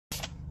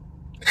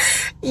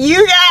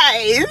You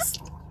guys,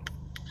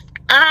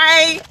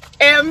 I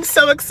am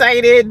so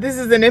excited. This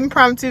is an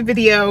impromptu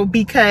video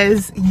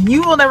because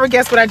you will never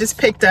guess what I just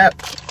picked up.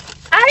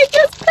 I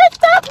just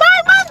picked up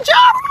my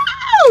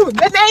MOUNJARO,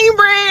 the name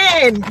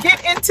brand.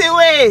 Get into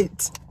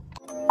it.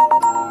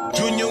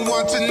 Junior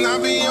want to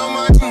not be on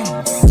my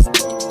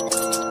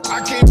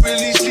I can't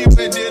really see,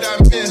 but did I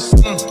miss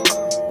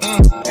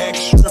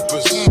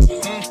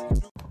ex-strippers?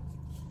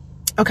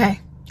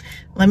 Okay,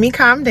 let me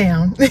calm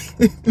down.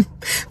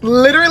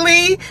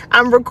 Literally,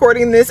 I'm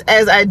recording this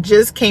as I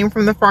just came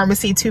from the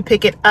pharmacy to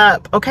pick it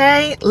up.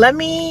 Okay, let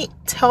me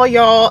tell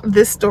y'all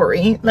this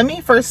story. Let me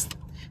first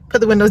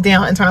put the windows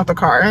down and turn off the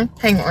car.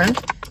 Hang on.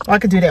 I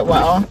could do that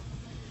while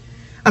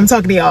I'm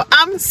talking to y'all.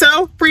 I'm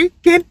so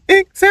freaking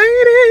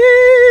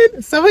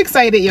excited. So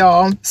excited,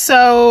 y'all.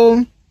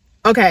 So,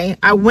 okay,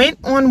 I went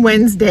on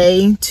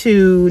Wednesday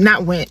to,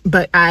 not went,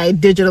 but I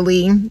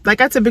digitally,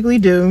 like I typically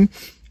do.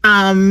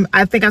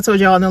 I think I told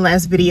y'all in the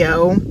last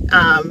video.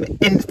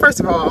 And first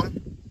of all,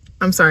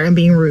 I'm sorry, I'm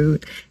being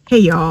rude. Hey,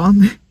 y'all.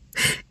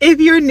 If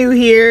you're new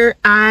here,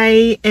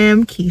 I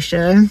am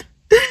Keisha.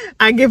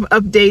 I give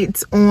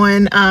updates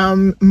on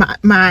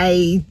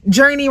my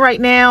journey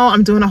right now.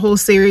 I'm doing a whole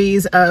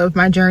series of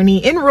my journey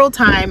in real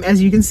time,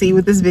 as you can see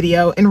with this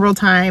video, in real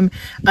time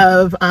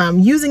of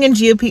using a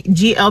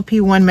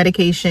GLP-1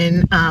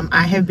 medication.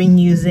 I have been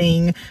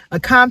using a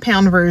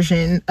compound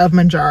version of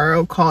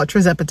MOUNJARO called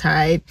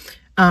Tirzepatide.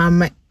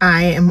 I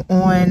am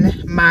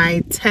on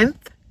my 10th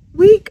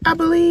week, I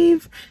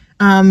believe.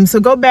 So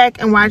go back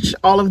and watch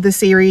all of the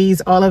series,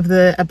 all of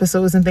the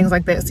episodes and things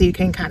like that, so you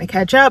can kind of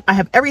catch up. I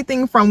have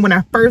everything from when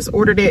I first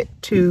ordered it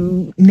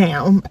to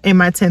now in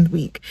my 10th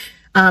week,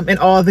 and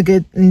all the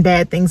good and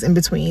bad things in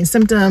between,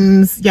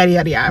 symptoms, yada,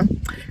 yada, yada.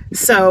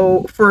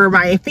 So for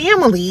my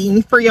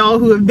family, for y'all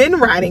who have been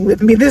riding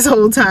with me this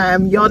whole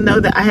time, y'all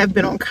know that I have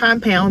been on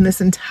compound this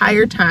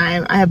entire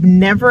time. I have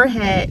never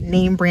had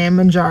name brand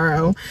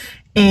MOUNJARO.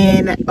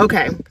 And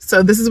okay,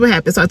 so this is what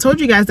happened. So I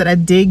told you guys that I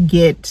did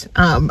get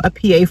a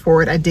PA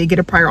for it. I did get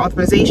a prior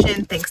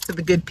authorization thanks to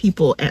the good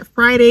people at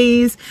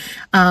Fridays,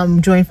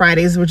 Join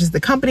Fridays, which is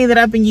the company that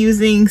I've been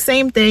using.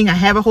 Same thing. I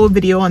have a whole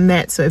video on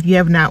that. So if you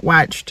have not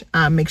watched,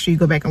 make sure you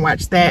go back and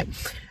watch that.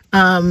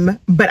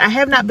 But I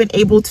have not been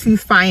able to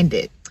find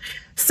it.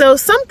 So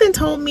something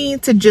told me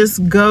to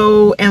just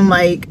go and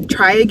like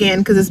try again,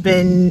 because it's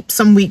been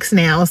some weeks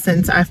now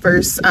since I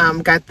first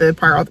got the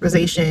prior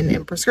authorization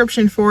and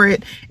prescription for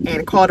it,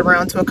 and called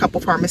around to a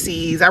couple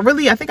pharmacies. I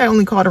think I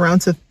only called around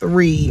to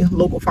 3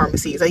 local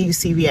pharmacies. I use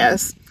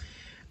CVS.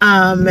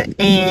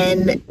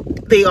 And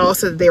they all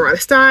said they were out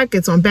of stock.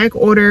 It's on back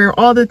order,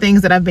 all the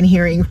things that I've been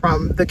hearing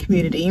from the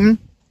community.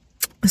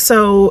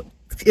 So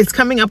it's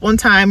coming up on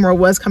time, or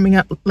was coming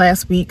up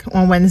last week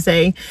on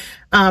Wednesday,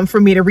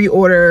 for me to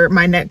reorder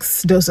my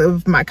next dose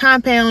of my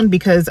compound,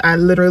 because I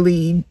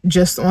literally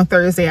just on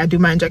Thursday, I do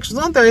my injections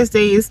on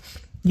Thursdays,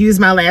 use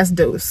my last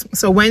dose.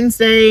 So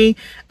Wednesday,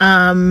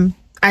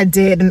 I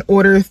did an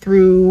order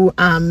through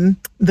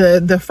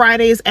the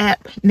Fridays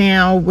app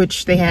now,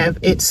 which they have.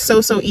 It's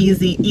so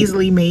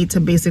easily made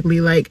to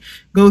basically like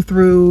go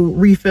through,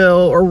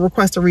 refill, or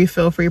request a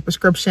refill for your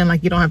prescription.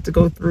 Like you don't have to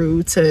go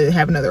through to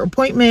have another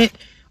appointment,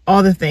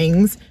 all the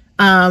things.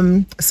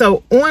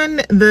 So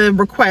on the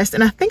request,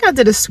 and I think I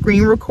did a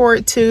screen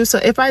record too. So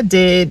if I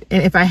did,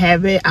 and if I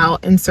have it, I'll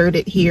insert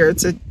it here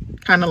to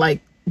kind of like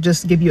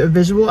just give you a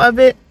visual of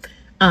it.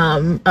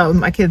 Oh,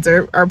 my kids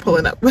are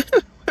pulling up with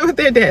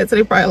their dad. So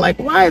they probably like,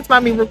 why is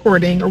mommy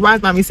recording, or why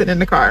is mommy sitting in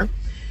the car?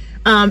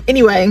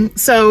 Anyway,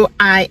 so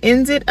I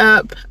ended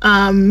up,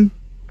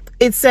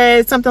 it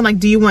said something like,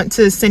 do you want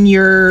to send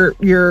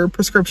your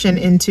prescription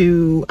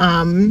into,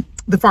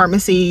 the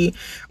pharmacy,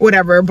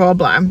 whatever, blah,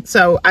 blah.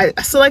 So I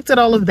selected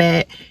all of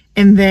that,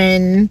 and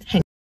then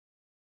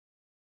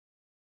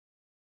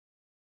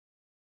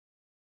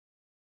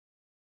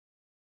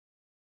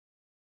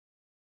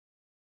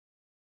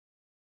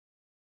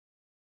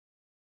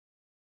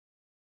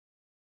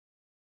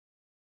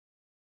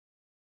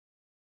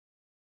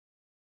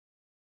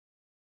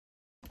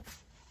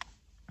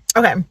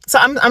okay, so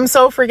I'm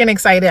so freaking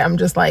excited. I'm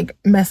just like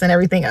messing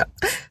everything up.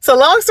 So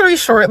long story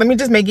short, let me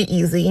just make it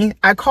easy.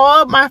 I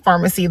called my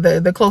pharmacy,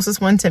 the closest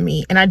one to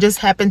me, and I just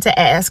happened to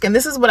ask. And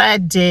this is what I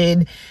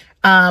did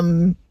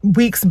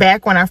weeks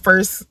back when I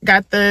first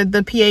got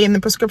the PA and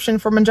the prescription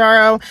for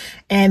MOUNJARO,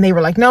 and they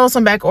were like, no,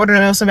 some back order,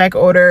 no, some back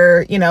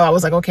order. You know, I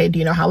was like, okay, do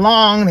you know how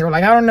long? They were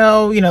like, I don't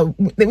know. You know,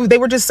 they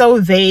were just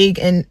so vague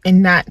and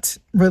not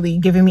really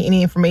giving me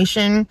any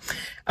information.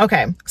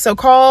 Okay, so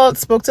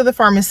spoke to the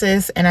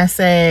pharmacist, and I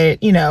said,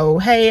 you know,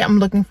 hey, I'm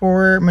looking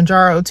for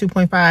MOUNJARO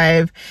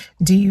 2.5.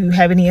 Do you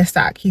have any in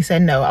stock? He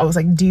said no. I was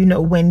like, do you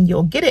know when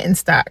you'll get it in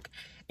stock?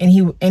 And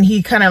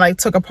he kind of like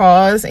took a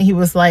pause, and he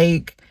was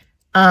like,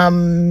 he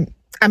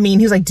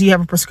was like, do you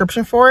have a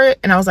prescription for it?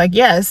 And I was like,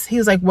 yes. He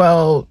was like,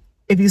 well,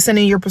 if you send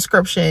in your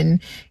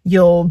prescription,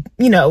 we'll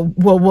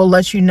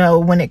let you know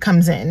when it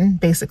comes in,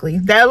 basically.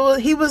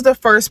 He was the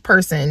first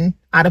person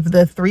out of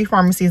the 3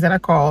 pharmacies that I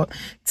called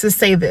to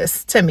say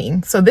this to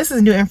me. So this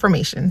is new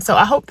information. So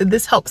I hope that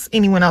this helps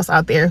anyone else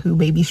out there who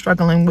may be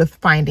struggling with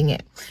finding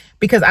it,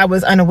 because I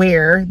was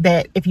unaware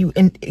that if you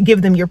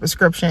give them your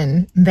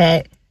prescription,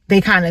 that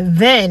they kind of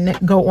then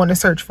go on a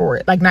search for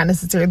it, like not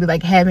necessarily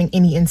like having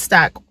any in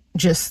stock,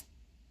 just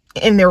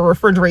in their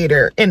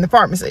refrigerator in the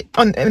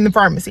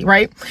pharmacy,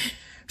 right?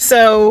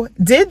 So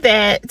did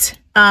that.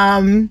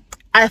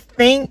 I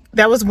think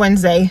that was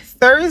Wednesday.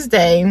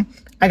 Thursday,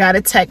 I got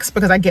a text,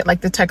 because I get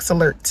like the text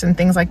alerts and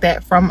things like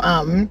that from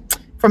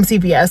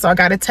CVS. So I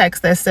got a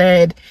text that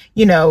said,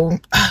 you know,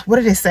 what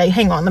did it say?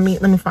 Hang on, let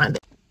me find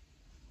it.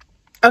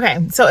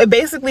 Okay, so it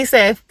basically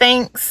said,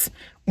 thanks,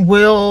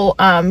 we'll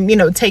you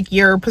know, take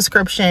your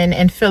prescription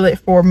and fill it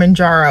for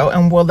MOUNJARO,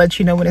 and we'll let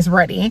you know when it's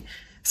ready.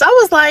 So I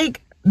was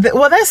like,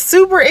 well, that's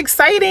super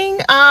exciting.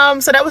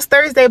 So that was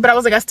Thursday, but I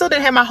was like, I still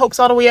didn't have my hopes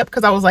all the way up,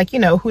 because I was like, you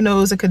know, who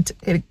knows, it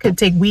could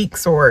take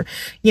weeks, or,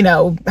 you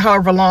know,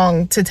 however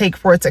long to take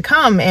for it to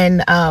come.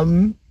 And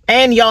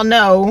y'all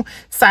know,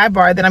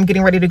 sidebar, that I'm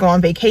getting ready to go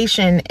on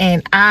vacation,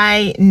 and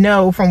I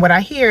know from what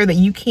I hear that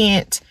you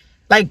can't,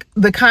 like,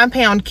 the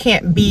compound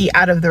can't be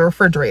out of the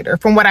refrigerator,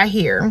 from what I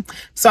hear.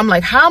 So I'm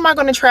like, how am I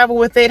going to travel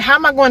with it? How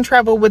am I going to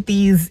travel with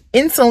these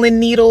insulin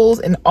needles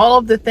and all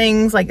of the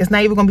things? Like, it's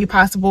not even going to be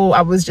possible. I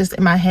was just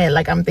in my head,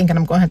 like, I'm thinking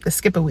I'm going to have to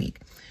skip a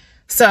week.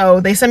 So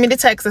they sent me the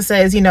text that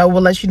says, you know,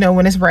 we'll let you know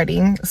when it's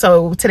ready.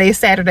 So today's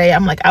Saturday.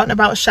 I'm like out and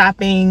about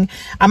shopping.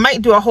 I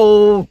might do a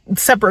whole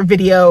separate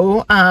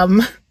video,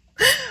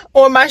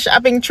 on my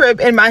shopping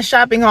trip and my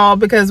shopping haul,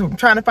 because I'm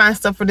trying to find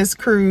stuff for this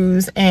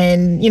cruise,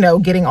 and, you know,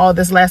 getting all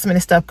this last minute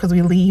stuff, because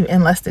we leave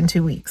in less than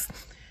 2 weeks.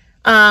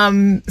 So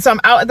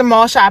I'm out at the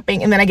mall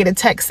shopping, and then I get a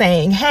text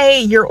saying, hey,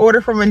 your order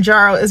for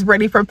MOUNJARO is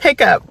ready for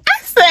pickup.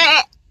 I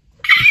said,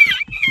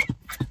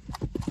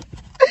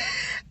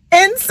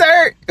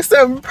 insert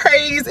some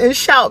praise and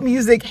shout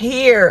music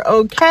here,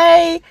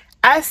 okay?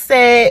 I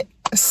said,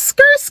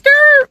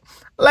 skirt,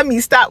 let me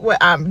stop what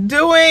I'm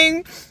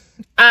doing.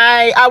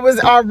 I was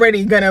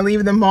already gonna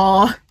leave the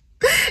mall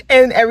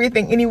and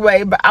everything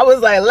anyway, but I was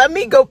like, let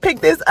me go pick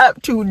this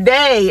up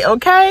today,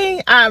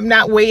 okay? I'm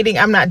not waiting,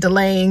 I'm not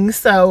delaying.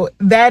 So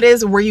that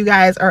is where you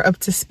guys are up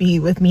to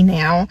speed with me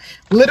now.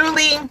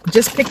 Literally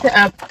just picked it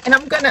up, and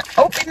I'm gonna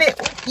open it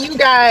with you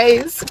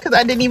guys, because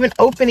I didn't even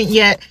open it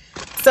yet.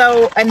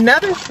 So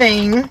another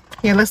thing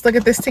here, let's look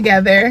at this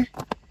together.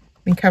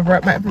 Let me cover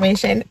up my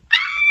information.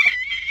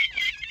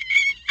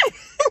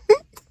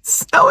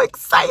 So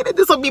excited.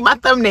 This will be my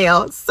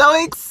thumbnail.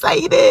 So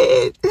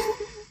excited.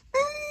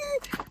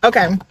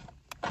 Okay.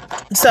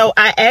 So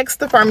I asked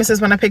the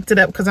pharmacist when I picked it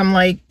up, because I'm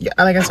like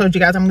I told you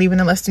guys, I'm leaving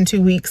in less than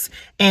 2 weeks.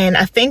 And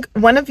I think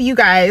one of you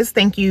guys,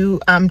 thank you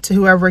to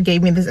whoever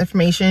gave me this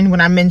information when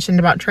I mentioned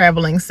about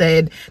traveling,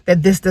 said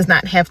that this does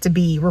not have to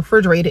be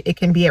refrigerated. It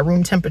can be at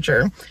room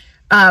temperature.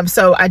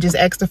 So I just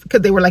asked,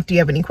 because they were like, do you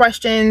have any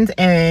questions?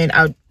 And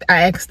I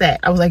asked that.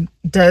 I was like,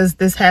 does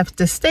this have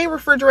to stay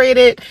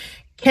refrigerated?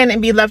 Can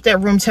it be left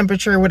at room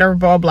temperature, whatever,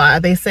 blah, blah.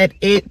 They said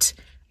it,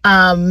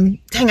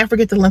 dang, I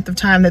forget the length of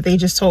time that they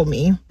just told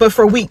me, but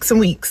for weeks and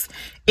weeks,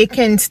 it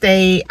can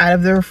stay out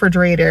of the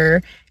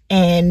refrigerator,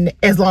 and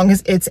as long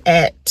as it's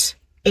at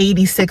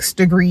 86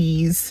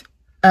 degrees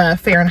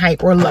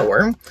Fahrenheit or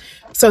lower.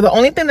 So the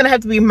only thing that I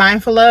have to be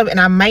mindful of, and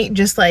I might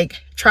just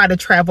like try to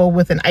travel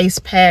with an ice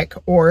pack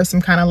or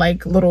some kind of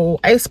like little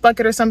ice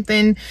bucket or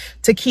something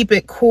to keep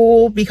it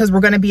cool, because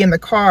we're going to be in the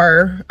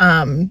car,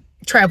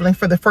 traveling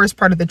for the first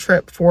part of the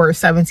trip for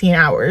 17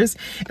 hours.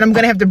 And I'm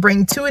going to have to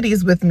bring 2 of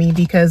these with me,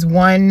 because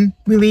one,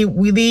 we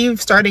leave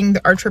starting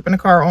our trip in the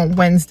car on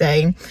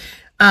Wednesday.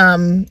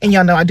 And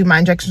y'all know I do my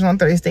injections on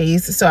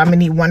Thursdays. So I'm gonna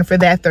need one for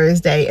that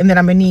Thursday. And then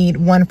I'm gonna need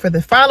one for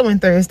the following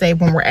Thursday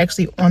when we're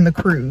actually on the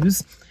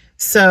cruise.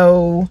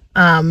 So,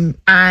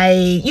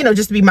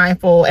 just to be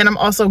mindful. And I'm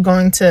also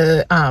going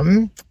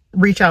to,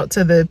 reach out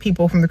to the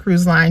people from the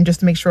cruise line just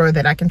to make sure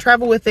that I can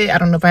travel with it. I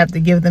don't know if I have to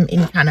give them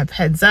any kind of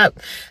heads up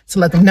to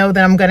let them know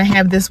that I'm going to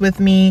have this with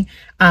me.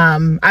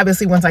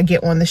 Obviously once I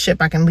get on the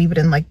ship, I can leave it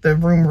in like the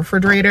room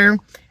refrigerator,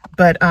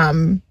 but I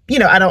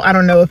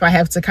don't know if I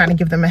have to kind of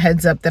give them a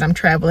heads up that I'm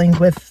traveling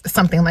with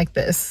something like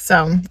this.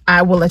 So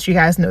I will let you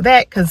guys know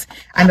that, because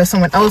I know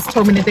someone else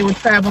told me that they were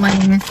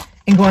traveling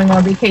and going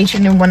on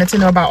vacation and wanted to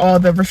know about all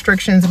the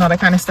restrictions and all that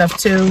kind of stuff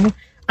too.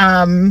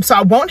 So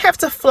I won't have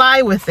to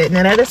fly with it.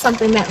 Now that is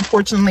something that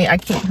unfortunately I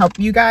can't help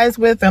you guys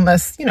with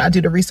unless, I do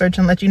the research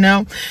and let you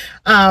know,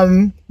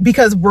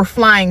 because we're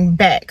flying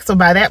back. So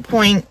by that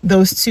point,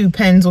 those 2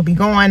 pens will be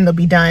gone, they'll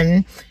be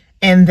done.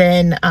 And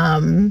then, so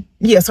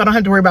I don't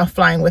have to worry about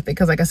flying with it,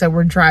 because like I said,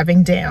 we're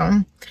driving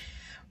down.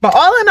 But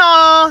all in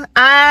all,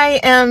 I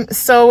am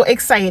so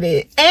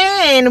excited.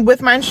 And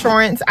with my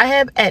insurance, I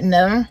have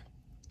Aetna.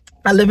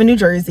 I live in New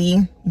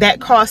Jersey.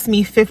 That cost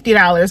me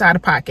 $50 out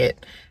of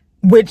pocket,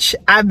 which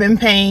I've been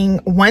paying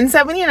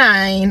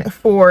 $179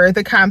 for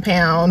the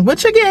compound,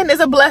 which again is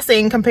a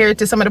blessing compared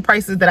to some of the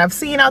prices that I've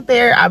seen out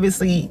there.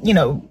 Obviously,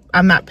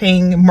 I'm not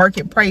paying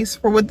market price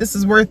for what this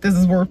is worth. This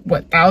is worth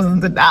what,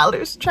 thousands of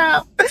dollars,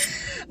 child.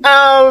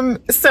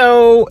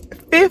 So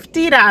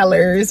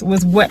 $50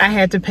 was what I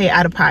had to pay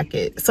out of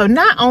pocket. So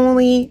not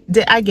only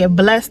did I get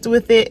blessed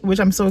with it, which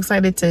I'm so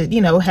excited to,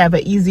 you know, have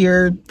an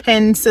easier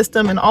pen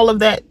system and all of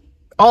that,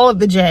 all of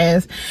the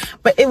jazz,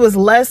 but it was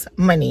less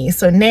money.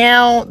 So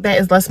now that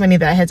is less money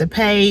that I had to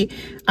pay.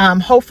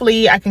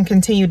 Hopefully I can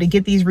continue to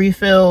get these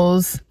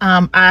refills.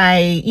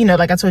 You know,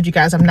 like I told you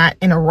guys, I'm not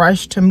in a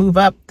rush to move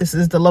up. This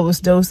is the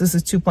lowest dose. This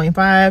is 2.5,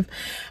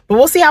 but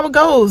we'll see how it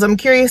goes. I'm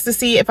curious to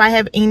see if I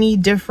have any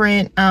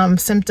different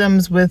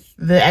symptoms with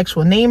the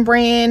actual name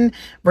brand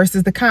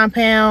versus the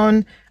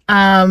compound.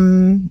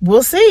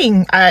 We'll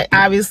see. I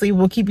obviously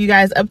will keep you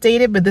guys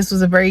updated, but this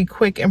was a very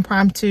quick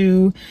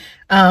impromptu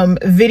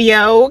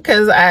video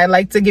because I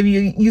like to give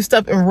you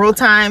stuff in real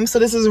time. So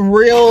this is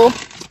real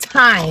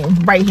time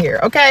right here.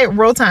 Okay,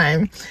 real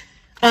time.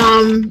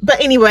 But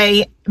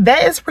anyway,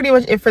 that is pretty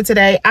much it for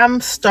today. I'm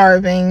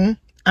starving.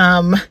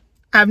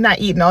 I've not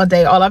eaten all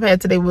day. All I've had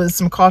today was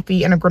some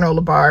coffee and a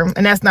granola bar,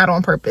 and that's not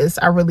on purpose.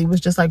 I really was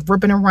just like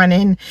ripping and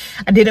running.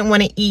 I didn't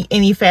want to eat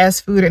any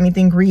fast food or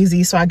anything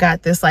greasy, so I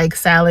got this like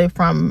salad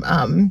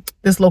from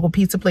this local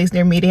pizza place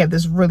near me. They have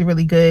this really,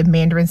 really good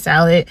mandarin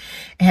salad.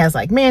 It has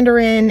like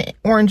mandarin,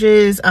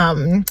 oranges,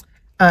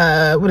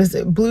 what is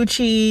it, blue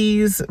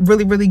cheese,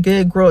 really, really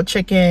good grilled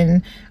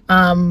chicken,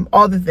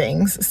 all the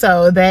things.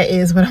 So that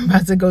is what I'm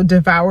about to go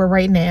devour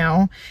right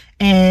now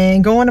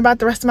and go on about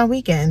the rest of my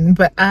weekend.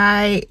 But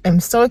I am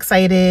so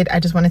excited. I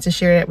just wanted to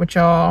share that with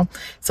y'all.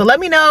 So let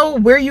me know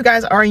where you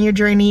guys are in your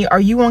journey. Are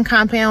you on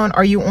compound?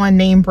 Are you on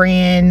name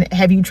brand?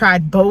 Have you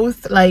tried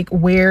both? Like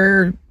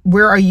where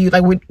are you?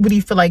 Like what do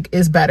you feel like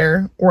is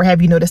better, or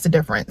have you noticed a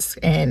difference?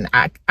 And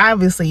I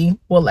obviously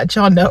will let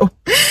y'all know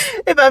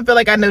if I feel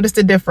like I noticed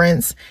a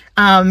difference.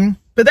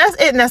 But that's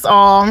it, and that's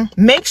all.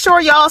 Make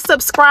sure y'all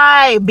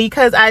subscribe,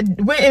 because I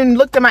went and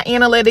looked at my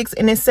analytics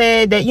and it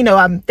said that, you know,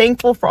 I'm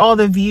thankful for all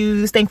the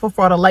views, thankful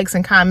for all the likes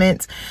and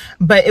comments,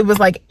 but it was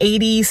like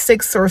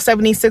 86 or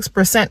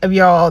 76% of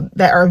y'all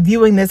that are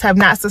viewing this have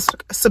not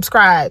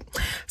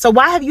subscribed. So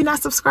why have you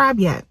not subscribed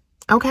yet?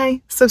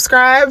 Okay,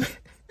 subscribe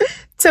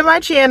to my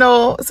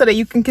channel so that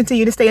you can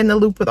continue to stay in the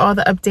loop with all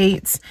the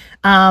updates.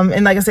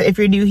 And like I said, if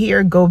you're new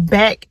here, go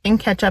back and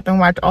catch up and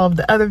watch all of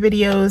the other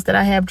videos that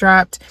I have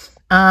dropped.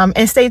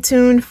 And stay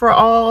tuned for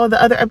all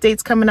the other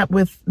updates coming up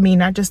with me,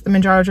 not just the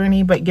MOUNJARO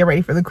journey, but get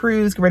ready for the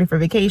cruise, get ready for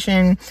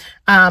vacation,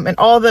 and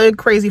all the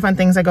crazy fun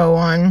things that go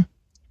on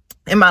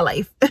in my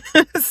life.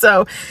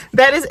 So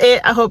that is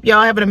it. I hope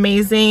y'all have an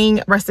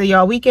amazing rest of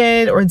y'all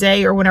weekend or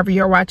day or whenever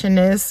you're watching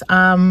this.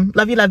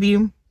 Love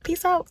you.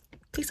 Peace out.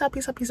 Peace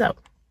out.